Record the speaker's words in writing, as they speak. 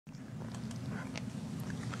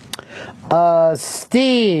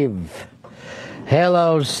Steve.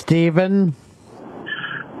 Hello, Steven.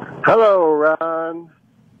 Hello, Ron.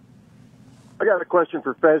 I got a question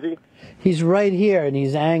for Fezzy. He's right here, and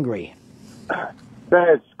he's angry.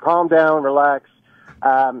 Fez, calm down, relax.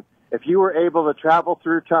 If you were able to travel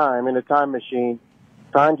through time in a time machine,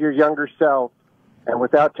 find your younger self, and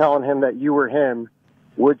without telling him that you were him,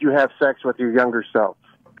 would you have sex with your younger self?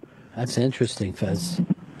 That's interesting, Fez.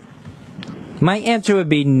 My answer would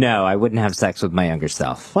be no, I wouldn't have sex with my younger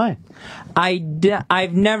self. Why?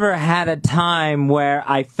 I've never had a time where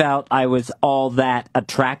I felt I was all that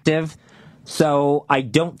attractive, so I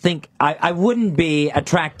don't think... I wouldn't be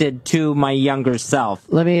attracted to my younger self.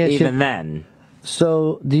 Let me ask even you, then.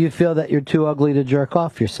 So, do you feel that you're too ugly to jerk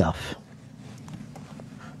off yourself?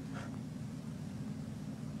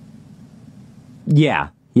 Yeah,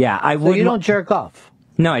 I would. So you don't jerk off?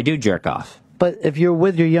 No, I do jerk off. But if you're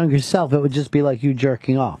with your younger self, it would just be like you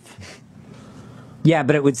jerking off. Yeah,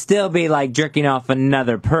 but it would still be like jerking off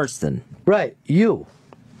another person. Right, you.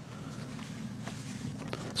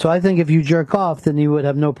 So I think if you jerk off, then you would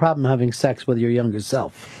have no problem having sex with your younger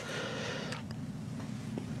self.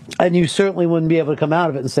 And you certainly wouldn't be able to come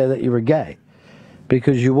out of it and say that you were gay.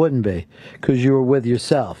 Because you wouldn't be. Because you were with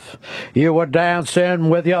yourself. You were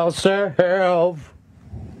dancing with yourself.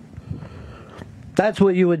 That's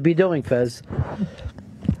what you would be doing, Fez.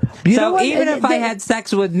 So even if I had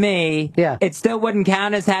sex with me, it still wouldn't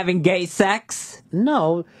count as having gay sex?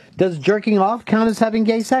 No. Does jerking off count as having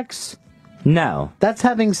gay sex? No. That's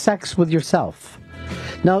having sex with yourself.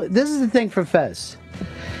 Now, this is the thing for Fez.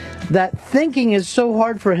 That thinking is so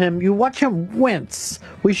hard for him. You watch him wince.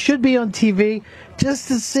 We should be on TV just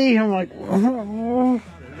to see him like,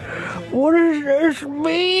 what does this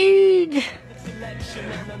mean?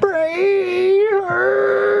 Brain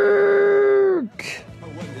hurt.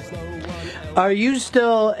 Are you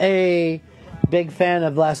still a big fan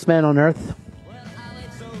of Last Man on Earth?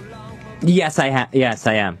 Yes, I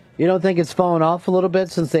am. You don't think it's fallen off a little bit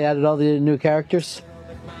since they added all the new characters?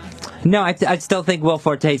 No, I still think Will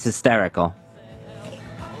Forte's hysterical.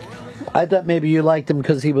 I thought maybe you liked him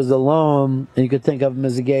because he was alone and you could think of him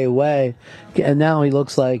as a gay way. And now he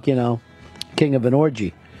looks like, king of an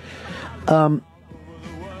orgy.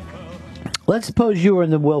 Let's suppose you were in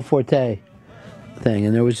the Will Forte thing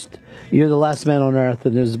and you're the last man on Earth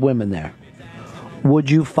and there's women there. Would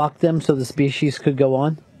you fuck them so the species could go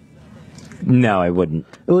on? No, I wouldn't.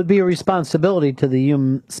 It would be a responsibility to the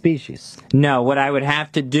human species. No, what I would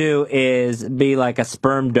have to do is be like a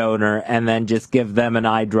sperm donor and then just give them an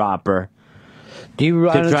eyedropper to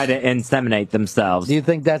try to inseminate themselves. Do you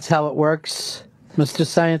think that's how it works, Mr.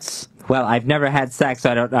 Science? Well, I've never had sex, so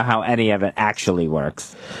I don't know how any of it actually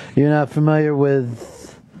works. You're not familiar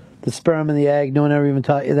with the sperm and the egg? No one ever even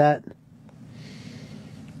taught you that?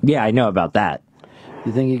 Yeah, I know about that.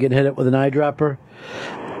 You think you can hit it with an eyedropper?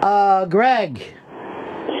 Greg.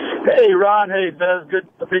 Hey, Ron. Hey, Fez. Good,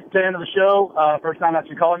 a big fan of the show. First time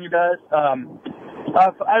actually calling you guys.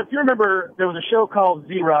 If you remember, there was a show called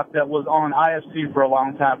Z-Rock that was on IFC for a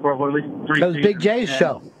long time, for at least 3 seasons. That was Big J's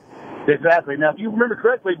show. Exactly. Now, if you remember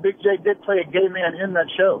correctly, Big J did play a gay man in that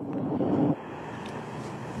show.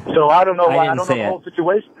 So I don't know why. I don't know the whole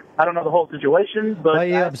situation. I don't know the whole situation. But why are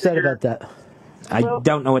you upset about that? I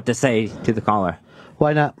don't know what to say to the caller.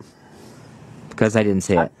 Why not? Because I didn't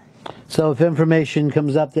see it. So if information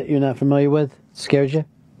comes up that you're not familiar with, it scares you?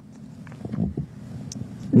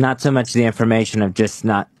 Not so much the information of just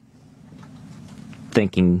not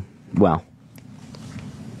thinking well.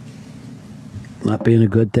 Not being a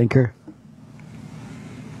good thinker?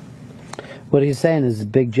 What he's saying is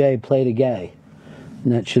Big J played a gay,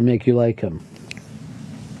 and that should make you like him.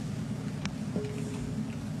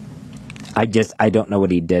 I don't know what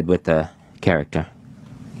he did with the character.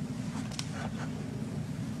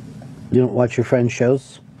 You don't watch your friend's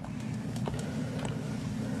shows?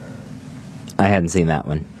 I hadn't seen that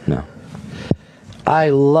one, no. I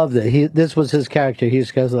loved it. This was his character. He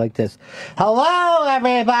just goes like this. Hello,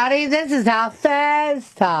 everybody. This is how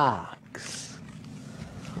Fez talks.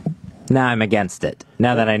 Now I'm against it,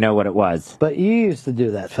 now that I know what it was. But you used to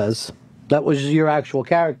do that, Fez. That was your actual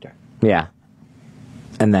character. Yeah.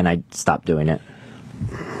 And then I stopped doing it.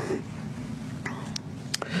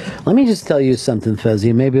 Let me just tell you something,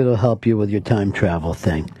 Fezzy. Maybe it'll help you with your time travel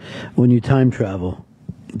thing. When you time travel,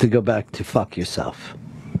 to go back to fuck yourself.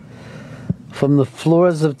 From the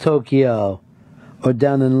floors of Tokyo or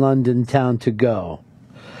down in London town to go,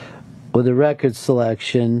 with a record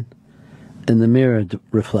selection and the mirror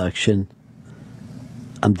reflection,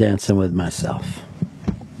 I'm dancing with myself.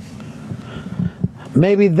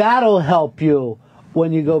 Maybe that'll help you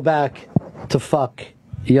when you go back to fuck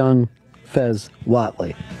young Fez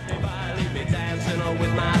Watley.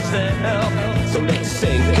 So let's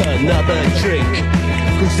sink another drink,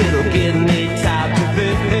 'cause it'll give me time to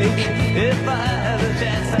think.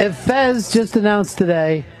 If Fez just announced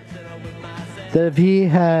today that if he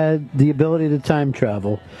had the ability to time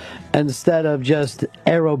travel instead of just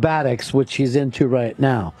aerobatics, which he's into right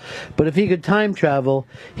now, but if he could time travel,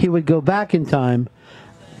 he would go back in time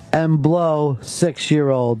and blow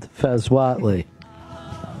 6-year-old Fez Watley.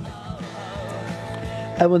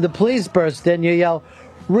 And when the police burst in, you yell,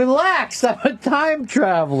 "Relax, I'm a time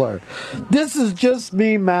traveler. This is just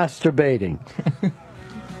me masturbating."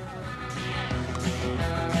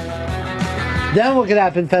 Then what could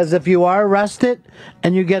happen, Fez, if you are arrested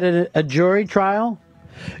and you get a jury trial?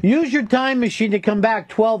 Use your time machine to come back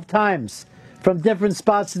 12 times from different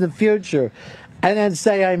spots in the future and then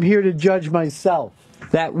say, "I'm here to judge myself."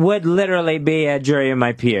 That would literally be a jury of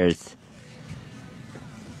my peers.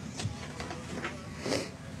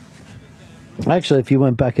 Actually, if you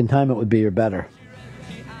went back in time, it would be your better.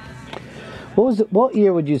 What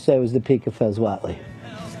year would you say was the peak of Fez Watley?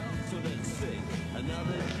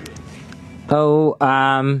 Oh,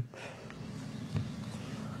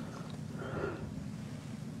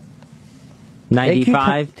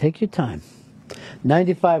 95? Take your time.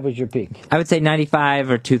 95 was your peak. I would say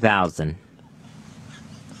 95 or 2000.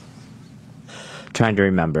 Trying to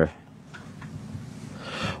remember.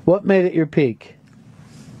 What made it your peak?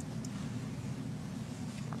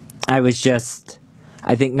 I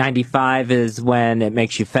think 95 is when It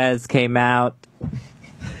Makes You Fez came out.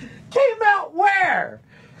 Came out where?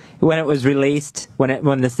 When it was released,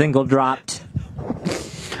 when the single dropped.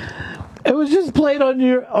 It was just played on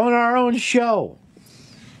our own show.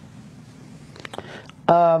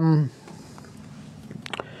 Tony,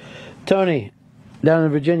 down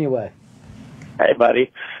in Virginia way. Hey,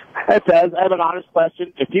 buddy. Hey, Fez, I have an honest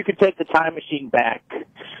question. If you could take the time machine back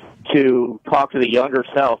to talk to the younger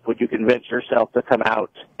self, would you convince yourself to come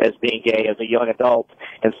out as being gay as a young adult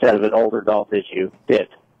instead of an older adult as you did?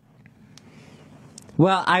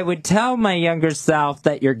 Well, I would tell my younger self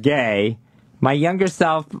that you're gay. My younger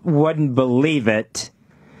self wouldn't believe it.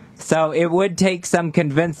 So it would take some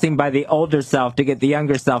convincing by the older self to get the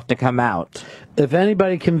younger self to come out. If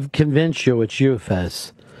anybody can convince you, it's you,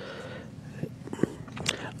 Fez.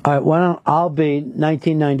 All right, why don't I'll be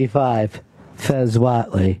 1995 Fez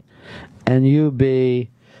Watley, and you be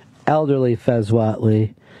elderly Fez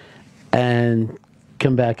Watley, and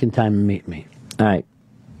come back in time and meet me. All right.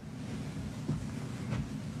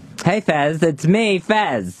 Hey, Fez, it's me,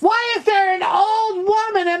 Fez. Why is there an old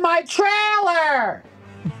woman in my trailer?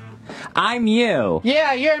 I'm you.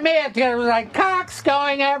 Yeah, you're me. There was like cocks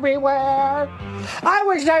going everywhere. I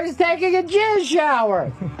wish I was taking a jizz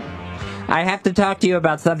shower. I have to talk to you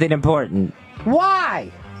about something important.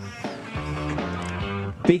 Why?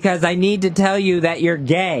 Because I need to tell you that you're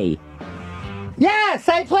gay. Yes,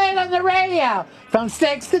 I play it on the radio from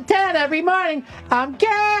 6 to 10 every morning. I'm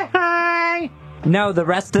gay. No, the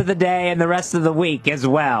rest of the day and the rest of the week as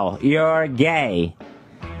well. You're gay.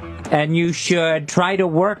 And you should try to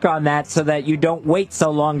work on that so that you don't wait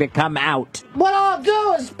so long to come out. What I'll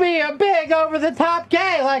do is be a big over-the-top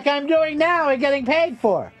gay like I'm doing now and getting paid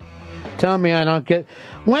for. Tell me I don't get...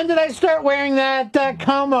 When did I start wearing that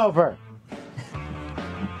comb-over?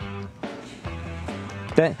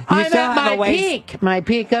 I'm at my peak. My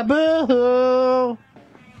peekaboo.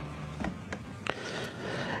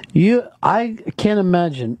 I can't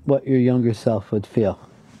imagine what your younger self would feel.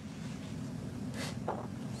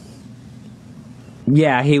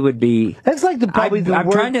 Yeah, he would be... That's like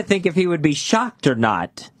I'm trying to think if he would be shocked or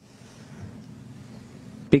not.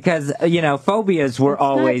 Because, phobias were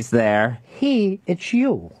always there. It's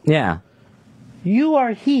you. Yeah. You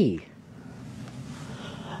are he.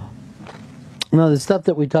 No, the stuff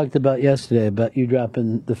that we talked about yesterday about you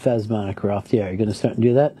dropping the Fez moniker off the air, you're going to start and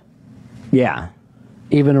do that? Yeah.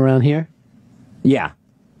 Even around here? Yeah.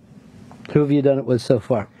 Who have you done it with so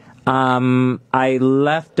far? I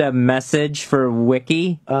left a message for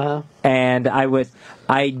Wiki. And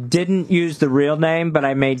I didn't use the real name, but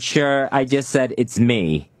I made sure I just said it's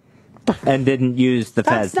me. And didn't use the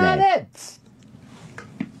Fez name. That's not it!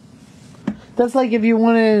 That's like if you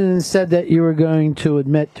went in and said that you were going to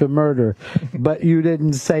admit to murder, but you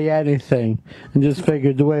didn't say anything, and just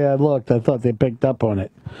figured the way I looked, I thought they picked up on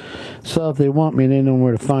it. So if they want me, they know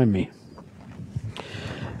where to find me.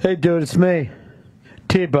 Hey dude, it's me.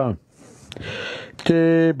 T-Bone.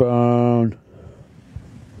 T-Bone.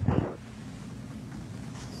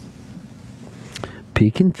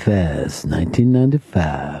 Peeking Fez,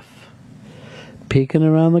 1995. Peeking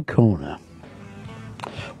around the corner.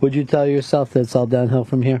 Would you tell yourself that it's all downhill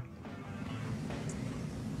from here?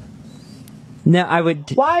 No, I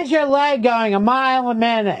would. Why is your leg going a mile a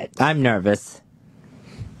minute? I'm nervous.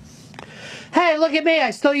 Hey, look at me.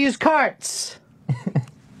 I still use carts.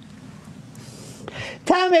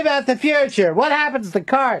 Tell me about the future. What happens to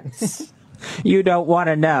carts? You don't want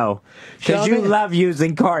to know. Because you me. love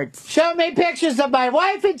using carts. Show me pictures of my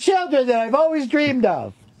wife and children that I've always dreamed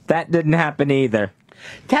of. That didn't happen either.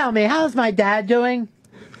 Tell me, how's my dad doing?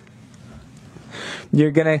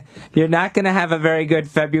 You're not gonna have a very good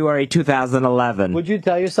February 2011. Would you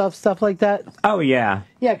tell yourself stuff like that? Oh yeah.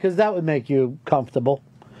 Yeah, because that would make you comfortable.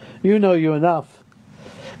 You know you enough.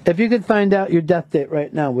 If you could find out your death date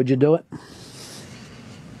right now, would you do it?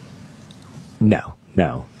 No.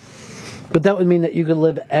 But that would mean that you could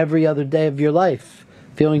live every other day of your life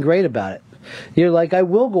feeling great about it. You're like, I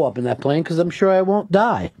will go up in that plane because I'm sure I won't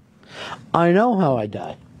die. I know how I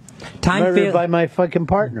die. Murdered by my fucking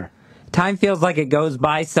partner. Time feels like it goes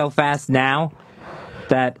by so fast now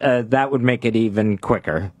that that would make it even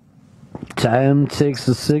quicker. Time takes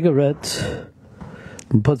a cigarette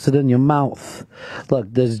and puts it in your mouth. Look,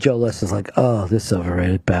 there's Joe Less like, oh, this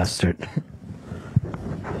overrated bastard.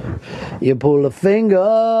 You pull a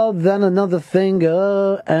finger, then another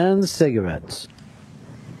finger, and cigarettes.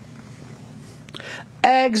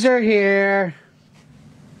 Eggs are here.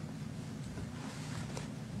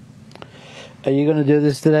 Are you going to do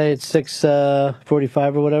this today at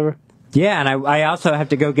 6:45 or whatever? Yeah, and I also have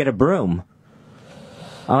to go get a broom.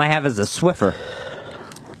 All I have is a Swiffer.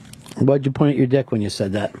 Why'd you point at your dick when you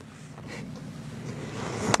said that?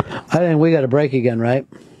 I think we got a break again, right?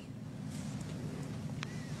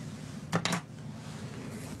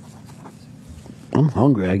 I'm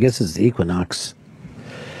hungry. I guess it's the equinox.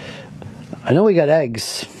 I know we got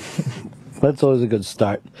eggs. That's always a good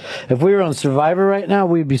start. If we were on Survivor right now,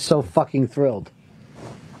 we'd be so fucking thrilled.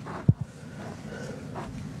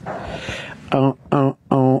 Tony's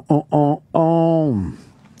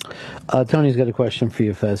got a question for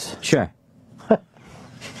you, Fez. Sure.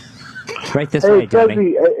 Right this way, Tony.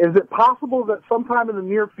 Fezzy, is it possible that sometime in the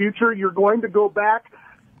near future you're going to go back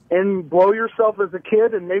and blow yourself as a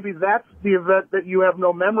kid, and maybe that's the event that you have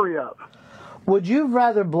no memory of? Would you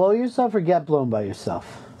rather blow yourself or get blown by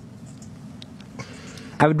yourself?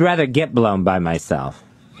 I would rather get blown by myself.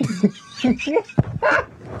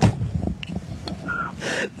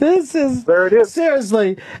 There it is.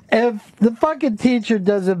 Seriously, if the fucking teacher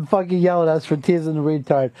doesn't fucking yell at us for teasing the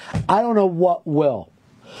retard, I don't know what will.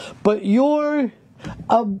 But your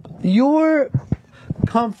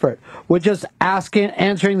comfort with just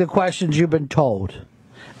answering the questions you've been told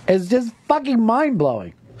is just fucking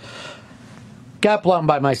mind-blowing. Got blown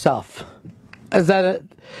by myself. Is that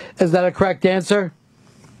a correct answer?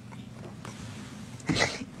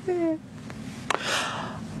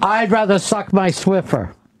 I'd rather suck my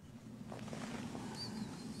Swiffer.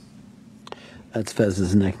 That's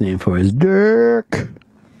Fez's nickname for his dick.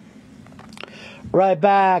 Right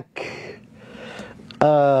back.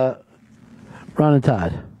 Ron and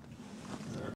Todd.